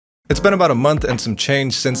It's been about a month and some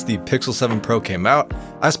change since the Pixel 7 Pro came out.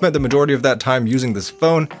 I spent the majority of that time using this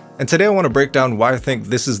phone, and today I want to break down why I think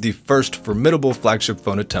this is the first formidable flagship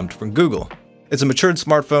phone attempt from Google. It's a matured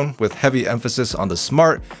smartphone with heavy emphasis on the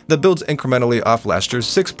smart that builds incrementally off last year's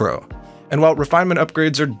 6 Pro. And while refinement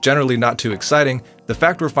upgrades are generally not too exciting, the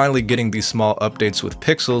fact we're finally getting these small updates with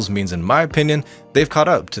pixels means, in my opinion, they've caught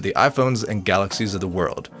up to the iPhones and Galaxies of the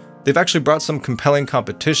world. They've actually brought some compelling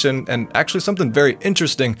competition and actually something very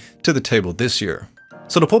interesting to the table this year.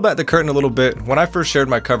 So to pull back the curtain a little bit, when I first shared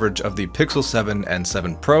my coverage of the Pixel 7 and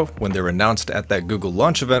 7 Pro when they were announced at that Google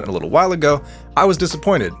launch event a little while ago, I was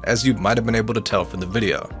disappointed, as you might have been able to tell from the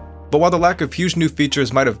video. But while the lack of huge new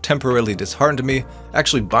features might have temporarily disheartened me,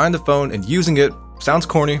 actually buying the phone and using it sounds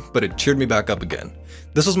corny, but it cheered me back up again.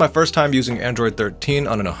 This was my first time using Android 13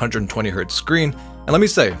 on an 120Hz screen, and let me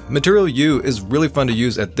say, Material U is really fun to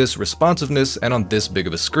use at this responsiveness and on this big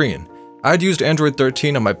of a screen. I'd used Android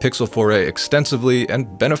 13 on my Pixel 4a extensively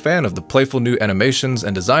and been a fan of the playful new animations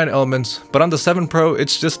and design elements, but on the 7 Pro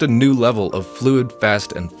it's just a new level of fluid,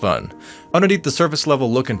 fast, and fun. Underneath the surface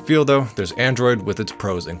level look and feel though, there's Android with its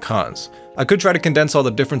pros and cons. I could try to condense all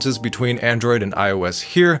the differences between Android and iOS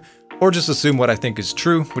here, or just assume what I think is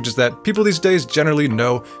true, which is that people these days generally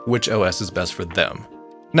know which OS is best for them.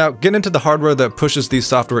 Now, getting into the hardware that pushes the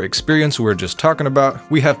software experience we were just talking about,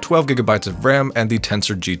 we have 12GB of RAM and the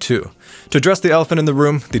Tensor G2. To address the elephant in the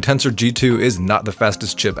room, the Tensor G2 is not the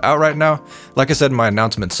fastest chip out right now. Like I said in my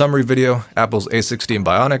announcement summary video, Apple's A16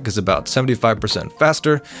 Bionic is about 75%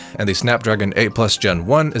 faster, and the Snapdragon 8 Plus Gen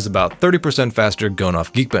 1 is about 30% faster going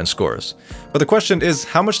off Geekbench scores. But the question is,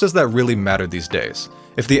 how much does that really matter these days?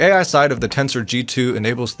 If the AI side of the Tensor G2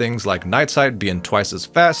 enables things like night sight being twice as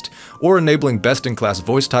fast, or enabling best-in-class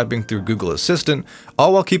voice typing through Google Assistant,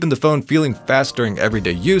 all while keeping the phone feeling fast during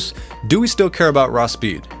everyday use, do we still care about raw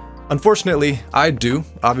speed? Unfortunately, I do,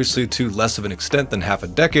 obviously to less of an extent than half a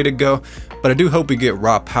decade ago, but I do hope we get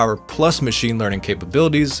raw power plus machine learning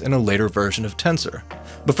capabilities in a later version of Tensor.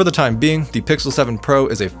 But for the time being, the Pixel 7 Pro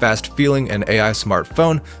is a fast-feeling and AI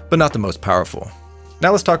smartphone, but not the most powerful. Now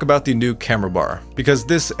let's talk about the new camera bar, because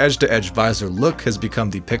this edge-to-edge visor look has become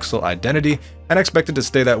the Pixel identity and expected to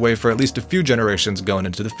stay that way for at least a few generations going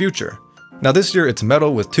into the future. Now this year it's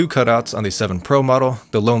metal with 2 cutouts on the 7 Pro model.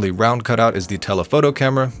 The lonely round cutout is the telephoto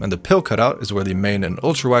camera, and the pill cutout is where the main and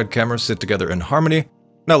ultra-wide cameras sit together in harmony.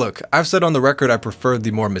 Now look, I've said on the record I prefer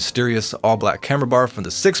the more mysterious all-black camera bar from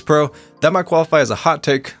the 6 Pro. That might qualify as a hot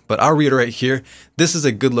take, but I'll reiterate here, this is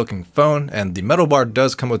a good-looking phone, and the metal bar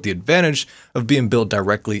does come with the advantage of being built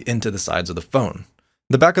directly into the sides of the phone.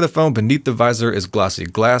 The back of the phone beneath the visor is glossy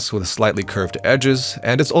glass with slightly curved edges,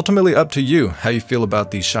 and it's ultimately up to you how you feel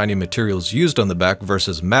about the shiny materials used on the back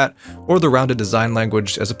versus matte, or the rounded design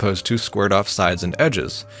language as opposed to squared off sides and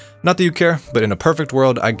edges. Not that you care, but in a perfect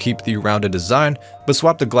world I'd keep the rounded design, but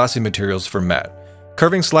swap the glossy materials for matte.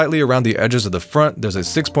 Curving slightly around the edges of the front, there's a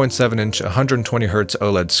 6.7-inch 120Hz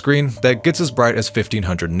OLED screen that gets as bright as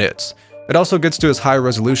 1500 nits. It also gets to as high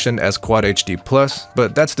resolution as Quad HD+,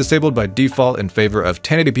 but that's disabled by default in favor of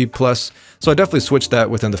 1080p+, so I definitely switched that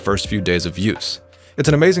within the first few days of use. It's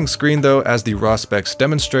an amazing screen though, as the raw specs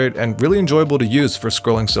demonstrate, and really enjoyable to use for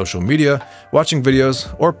scrolling social media, watching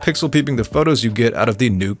videos, or pixel peeping the photos you get out of the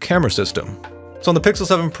new camera system. So on the Pixel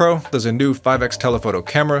 7 Pro, there's a new 5x telephoto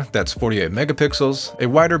camera that's 48 megapixels, a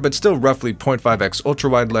wider but still roughly 0.5x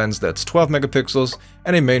ultra-wide lens that's 12 megapixels,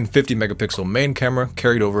 and a main 50 megapixel main camera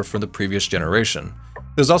carried over from the previous generation.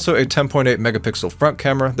 There's also a 10.8 megapixel front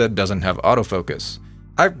camera that doesn't have autofocus.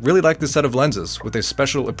 I really like this set of lenses, with a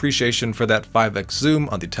special appreciation for that 5x zoom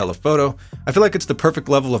on the telephoto. I feel like it's the perfect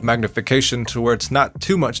level of magnification to where it's not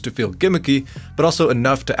too much to feel gimmicky, but also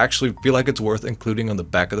enough to actually feel like it's worth including on the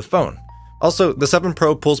back of the phone. Also, the 7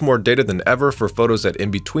 Pro pulls more data than ever for photos at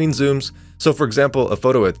in-between zooms, so for example, a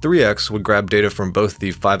photo at 3x would grab data from both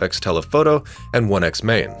the 5x telephoto and 1x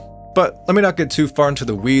main. But let me not get too far into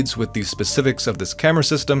the weeds with the specifics of this camera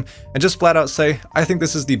system, and just flat out say, I think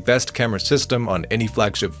this is the best camera system on any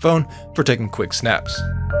flagship phone for taking quick snaps.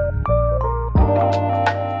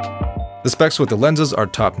 The specs with the lenses are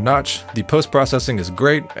top-notch, the post-processing is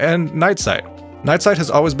great, and night sight. Night sight has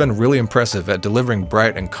always been really impressive at delivering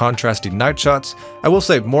bright and contrasty night shots. I will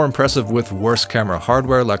say more impressive with worse camera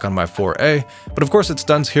hardware like on my 4a, but of course it's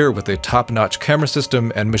done here with a top-notch camera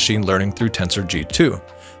system and machine learning through Tensor G2.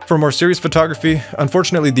 For more serious photography,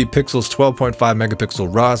 unfortunately the Pixel's 12.5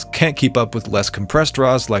 megapixel RAWs can't keep up with less compressed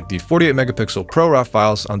RAWs like the 48 megapixel ProRAW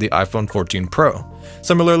files on the iPhone 14 Pro.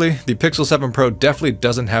 Similarly, the Pixel 7 Pro definitely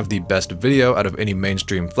doesn't have the best video out of any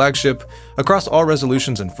mainstream flagship. Across all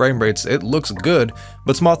resolutions and frame rates, it looks good,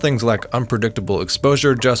 but small things like unpredictable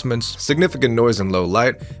exposure adjustments, significant noise in low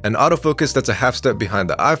light, and autofocus that's a half step behind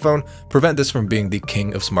the iPhone prevent this from being the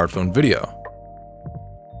king of smartphone video.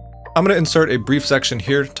 I'm going to insert a brief section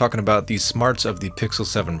here talking about the smarts of the Pixel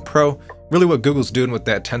 7 Pro, really what Google's doing with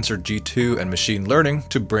that Tensor G2 and machine learning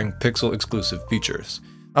to bring Pixel exclusive features.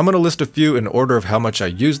 I'm going to list a few in order of how much I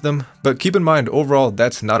use them, but keep in mind overall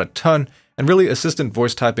that's not a ton, and really assistant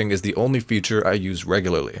voice typing is the only feature I use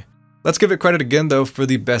regularly. Let's give it credit again though for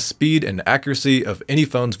the best speed and accuracy of any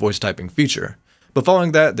phone's voice typing feature. But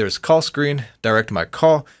following that, there's call screen, direct my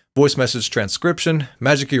call, voice message transcription,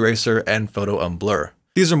 magic eraser, and photo unblur.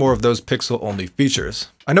 These are more of those Pixel-only features.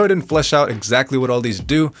 I know I didn't flesh out exactly what all these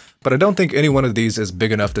do, but I don't think any one of these is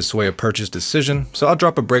big enough to sway a purchase decision, so I'll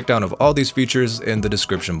drop a breakdown of all these features in the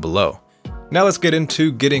description below. Now let's get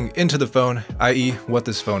into getting into the phone, i.e. what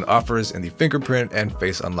this phone offers in the fingerprint and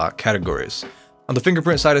face unlock categories. On the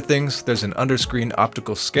fingerprint side of things, there's an under-screen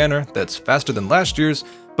optical scanner that's faster than last year's,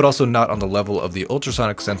 but also not on the level of the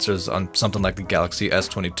ultrasonic sensors on something like the Galaxy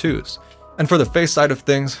S22s. And for the face side of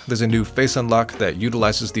things, there's a new face unlock that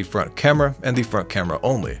utilizes the front camera and the front camera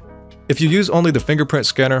only. If you use only the fingerprint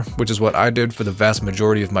scanner, which is what I did for the vast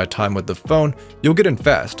majority of my time with the phone, you'll get in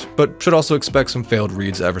fast, but should also expect some failed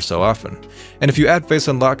reads ever so often. And if you add face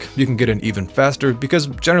unlock, you can get in even faster because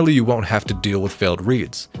generally you won't have to deal with failed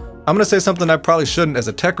reads. I'm gonna say something I probably shouldn't as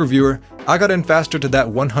a tech reviewer. I got in faster to that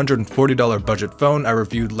 $140 budget phone I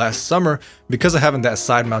reviewed last summer because of having that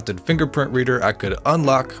side-mounted fingerprint reader I could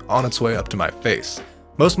unlock on its way up to my face.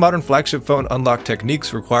 Most modern flagship phone unlock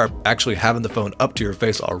techniques require actually having the phone up to your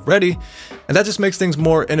face already, and that just makes things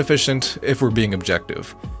more inefficient if we're being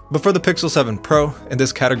objective. But for the Pixel 7 Pro, in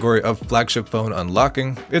this category of flagship phone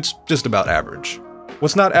unlocking, it's just about average.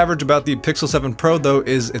 What's not average about the Pixel 7 Pro though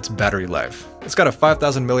is its battery life. It's got a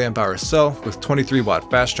 5000 mAh cell with 23 watt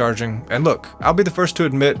fast charging, and look, I'll be the first to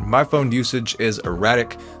admit my phone usage is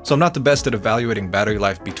erratic, so I'm not the best at evaluating battery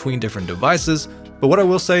life between different devices, but what I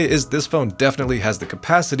will say is this phone definitely has the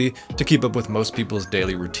capacity to keep up with most people's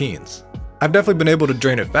daily routines. I've definitely been able to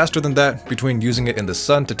drain it faster than that between using it in the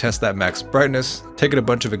sun to test that max brightness, taking a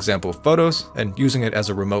bunch of example photos, and using it as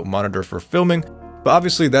a remote monitor for filming. But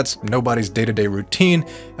obviously that's nobody's day-to-day routine,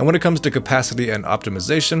 and when it comes to capacity and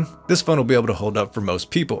optimization, this phone will be able to hold up for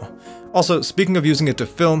most people. Also, speaking of using it to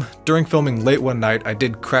film, during filming late one night, I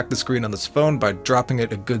did crack the screen on this phone by dropping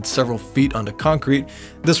it a good several feet onto concrete.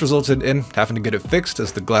 This resulted in having to get it fixed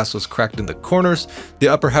as the glass was cracked in the corners, the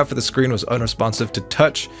upper half of the screen was unresponsive to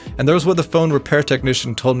touch, and there was what the phone repair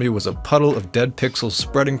technician told me was a puddle of dead pixels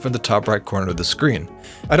spreading from the top right corner of the screen.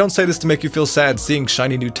 I don't say this to make you feel sad seeing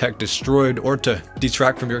shiny new tech destroyed or to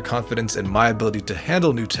detract from your confidence in my ability to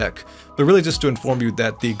handle new tech, but really just to inform you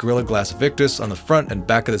that the Gorilla Glass Victus on the front and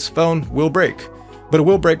back of this phone will break. But it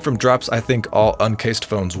will break from drops I think all uncased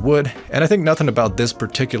phones would, and I think nothing about this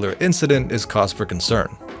particular incident is cause for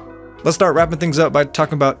concern. Let's start wrapping things up by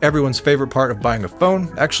talking about everyone's favorite part of buying a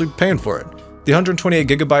phone, actually paying for it. The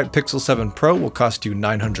 128GB Pixel 7 Pro will cost you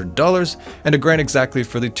 $900, and $1,000 exactly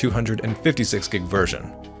for the 256GB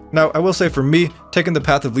version. Now, I will say for me, taking the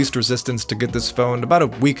path of least resistance to get this phone about a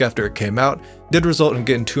week after it came out did result in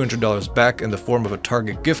getting $200 back in the form of a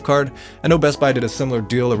Target gift card. I know Best Buy did a similar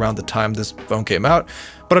deal around the time this phone came out,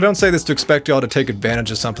 but I don't say this to expect y'all to take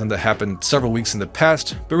advantage of something that happened several weeks in the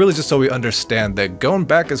past, but really just so we understand that going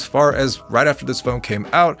back as far as right after this phone came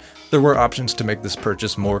out, there were options to make this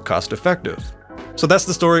purchase more cost effective. So that's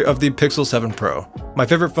the story of the Pixel 7 Pro, my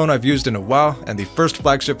favorite phone I've used in a while and the first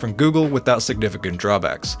flagship from Google without significant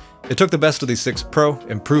drawbacks. It took the best of the 6 Pro,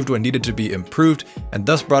 improved what needed to be improved, and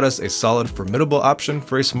thus brought us a solid, formidable option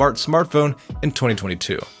for a smart smartphone in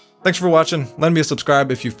 2022. Thanks for watching, lend me a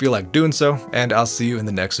subscribe if you feel like doing so, and I'll see you in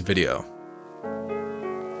the next video.